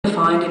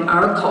defined in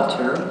our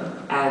culture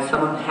as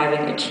someone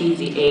having achieved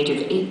the age of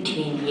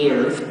 18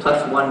 years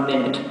plus 1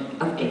 minute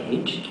of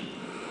age.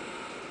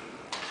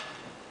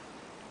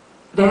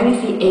 That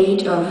is the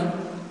age of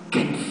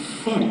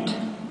consent.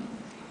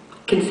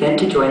 Consent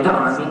to join the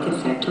army,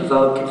 consent to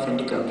vote, consent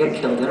to go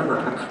get killed in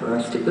Iraq for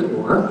a stupid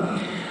war.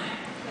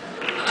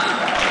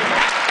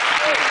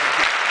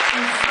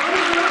 And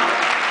somehow,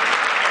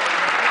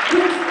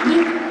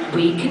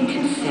 we can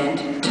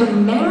consent to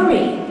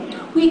marry.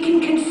 We can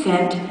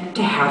consent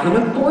to have an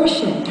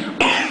abortion. We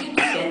can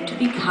consent to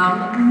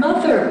become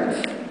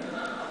mothers.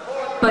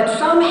 But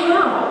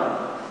somehow,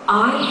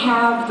 I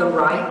have the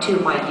right to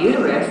my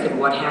uterus and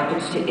what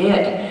happens to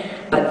it,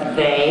 but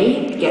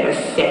they get a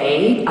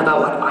say about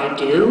what I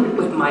do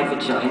with my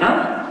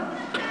vagina?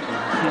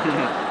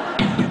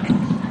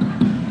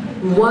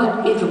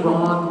 What is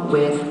wrong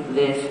with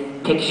this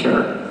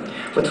picture?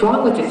 What's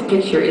wrong with this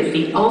picture is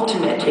the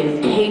ultimate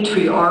in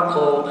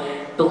patriarchal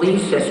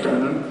belief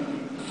system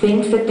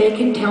thinks that they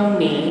can tell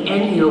me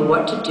and you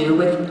what to do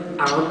with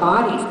our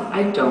bodies.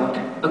 I don't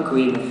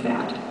agree with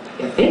that.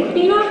 You think,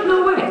 Nina?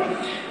 No way.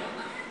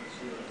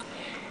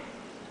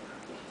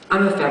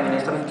 I'm a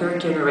feminist. I'm a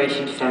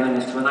third-generation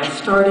feminist. When I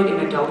started in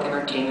adult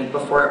entertainment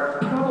before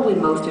probably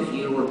most of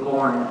you were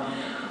born,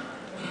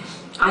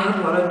 I had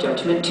a lot of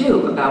judgment,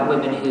 too, about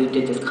women who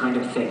did this kind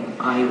of thing.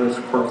 I was,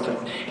 of course, an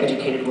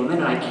educated woman,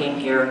 and I came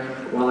here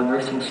while a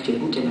nursing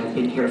student, and I've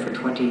been here for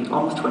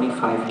almost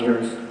 25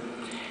 years.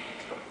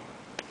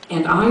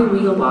 And I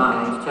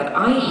realized that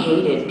I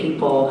hated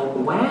people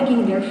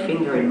wagging their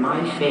finger in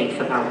my face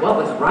about what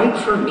was right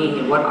for me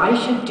and what I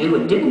should do,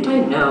 and didn't I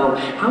know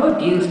how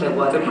abused I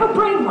was and how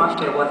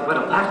brainwashed I was, what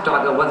a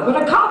lapdog I was, what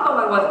a combo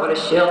I was, what a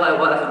shill I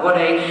was, and what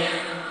a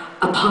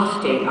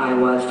apostate I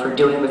was for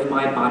doing with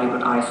my body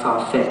what I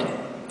saw fit.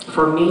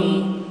 For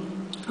me,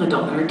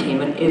 adult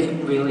entertainment is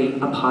really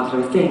a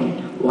positive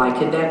thing. Why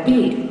could that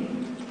be?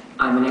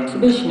 I'm an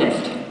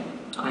exhibitionist.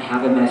 I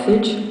have a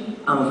message.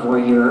 I'm a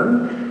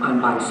voyeur,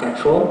 I'm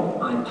bisexual,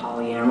 I'm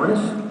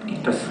polyamorous,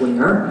 and a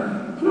swinger.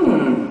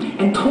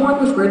 And porn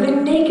was where the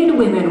naked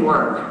women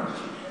were.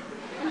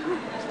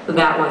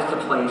 That was the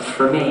place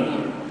for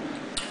me.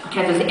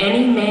 Because as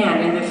any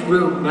man in this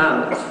room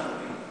knows,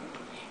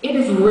 it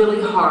is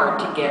really hard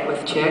to get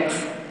with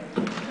chicks.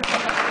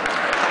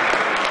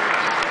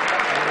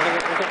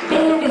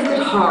 And isn't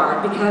it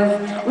hard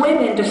because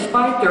women,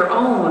 despite their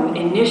own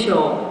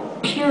initial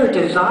pure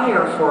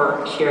desire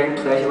for sharing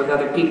pleasure with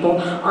other people,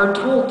 are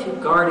told to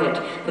guard it,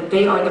 that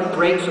they are the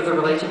brakes of the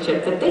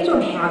relationship, that they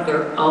don't have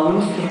their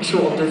own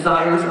sexual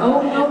desires.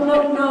 Oh, no,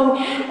 no, no.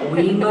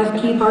 We must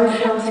keep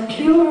ourselves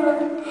pure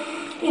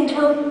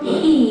until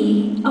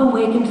he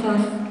awakens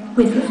us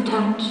with his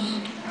touch.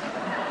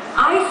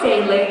 I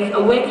say, ladies,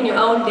 awaken your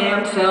own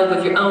damn self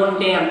with your own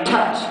damn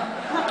touch.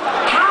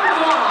 How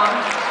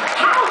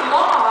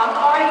long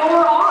are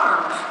your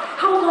arms?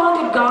 How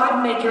long did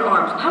God make your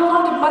arms? How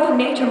long did Mother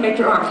Nature make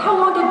your arms? How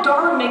long did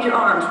Darwin make your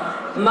arms?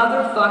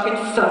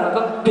 Motherfucking son of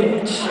a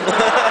bitch.